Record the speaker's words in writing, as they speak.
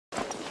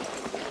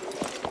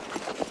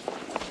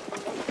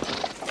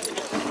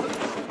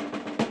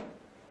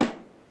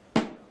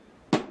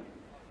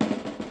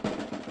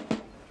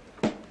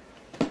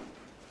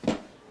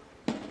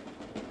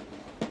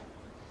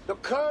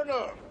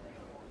Colonel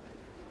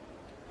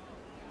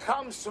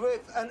comes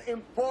with an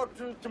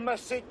important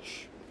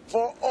message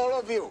for all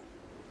of you.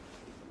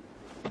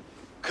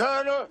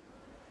 Colonel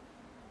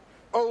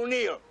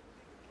O'Neill.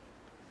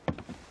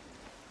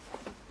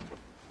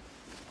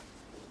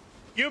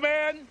 You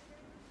men,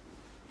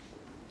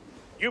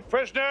 you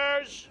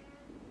prisoners,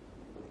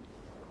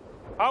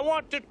 I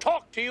want to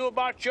talk to you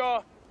about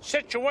your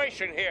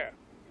situation here.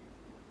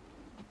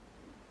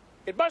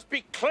 It must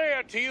be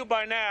clear to you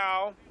by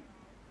now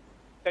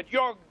that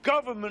your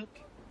government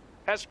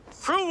has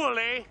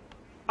cruelly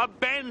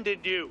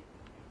abandoned you.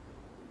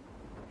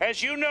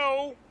 As you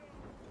know,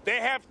 they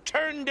have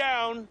turned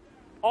down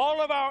all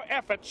of our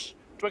efforts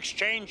to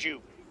exchange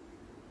you.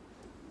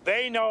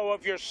 They know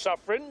of your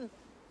suffering,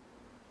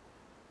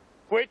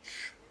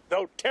 which,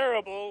 though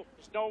terrible,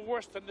 is no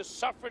worse than the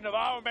suffering of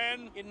our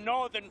men in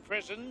northern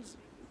prisons.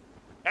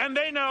 And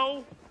they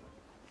know,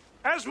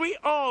 as we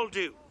all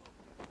do,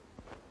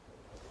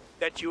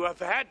 that you have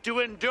had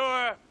to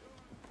endure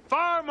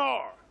far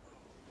more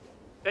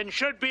than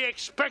should be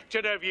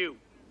expected of you.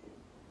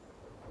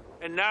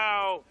 And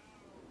now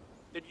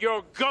that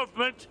your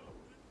government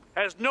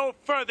has no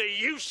further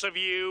use of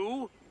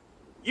you,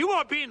 you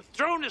are being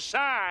thrown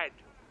aside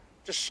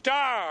to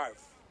starve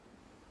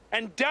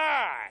and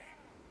die.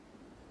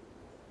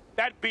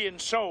 That being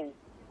so,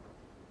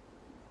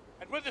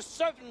 and with the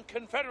Southern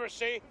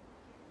Confederacy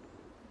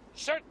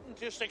certain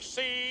to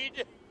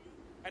succeed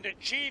and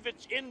achieve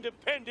its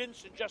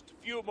independence in just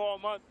a few more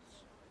months,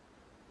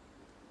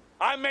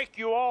 I make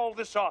you all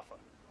this offer.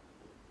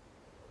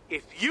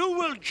 If you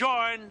will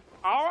join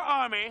our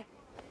army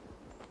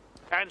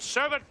and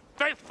serve it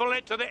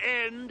faithfully to the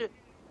end,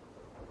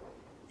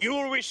 you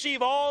will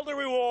receive all the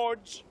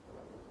rewards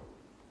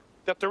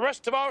that the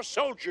rest of our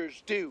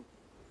soldiers do.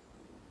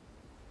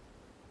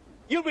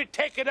 You'll be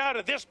taken out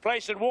of this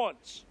place at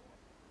once.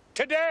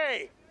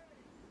 Today.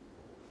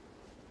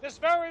 This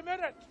very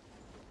minute.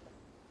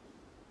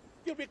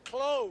 You'll be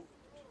clothed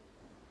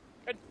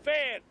and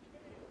fed.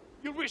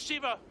 You'll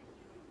receive a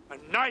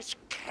nice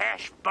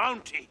cash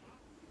bounty.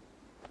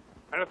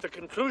 And at the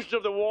conclusion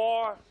of the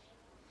war,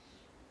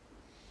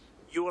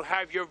 you will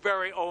have your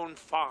very own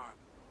farm.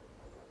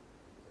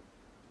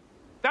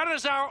 That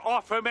is our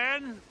offer,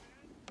 men.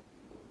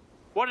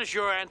 What is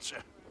your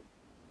answer?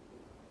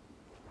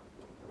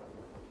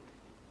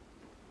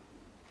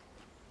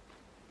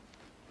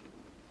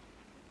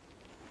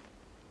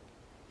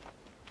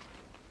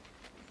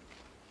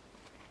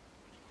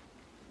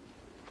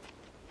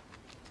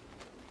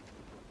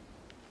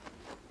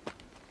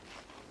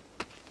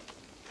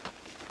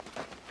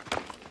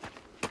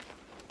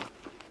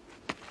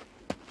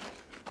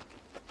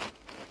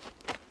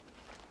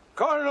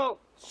 Colonel,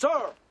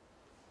 sir.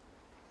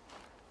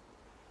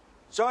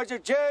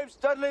 Sergeant James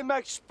Dudley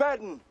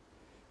McSpadden,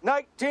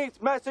 19th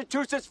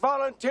Massachusetts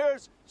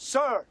Volunteers,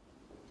 sir.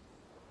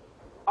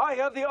 I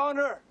have the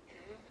honor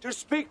to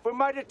speak for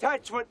my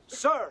detachment,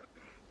 sir.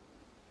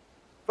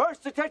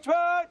 First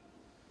detachment,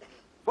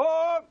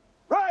 form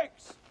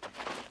ranks.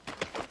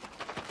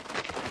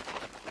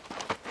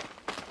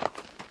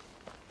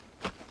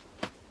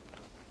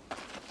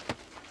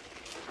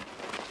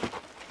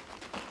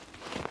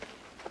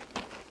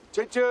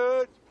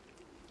 Attention!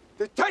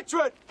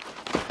 Detachment!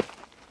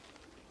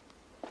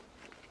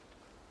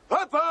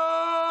 Up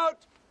out!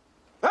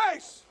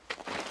 Face!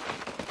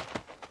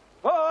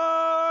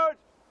 Forward!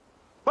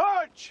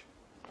 March!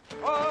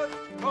 On,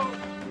 on,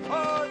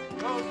 on.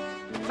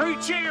 3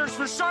 cheers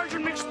for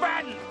Sergeant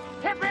McSpadden!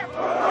 Hip, hip!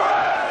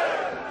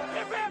 Hooray!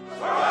 Hip, hip!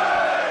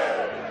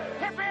 Hooray!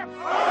 Hip, hip!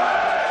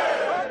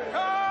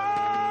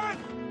 Hooray!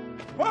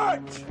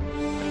 March!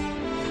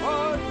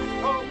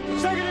 On,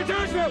 second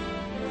detachment!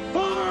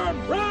 Form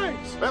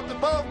ranks!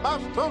 54th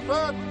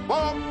Massachusetts,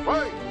 form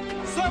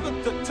ranks!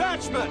 7th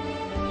detachment!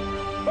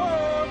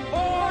 Form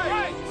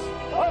ranks!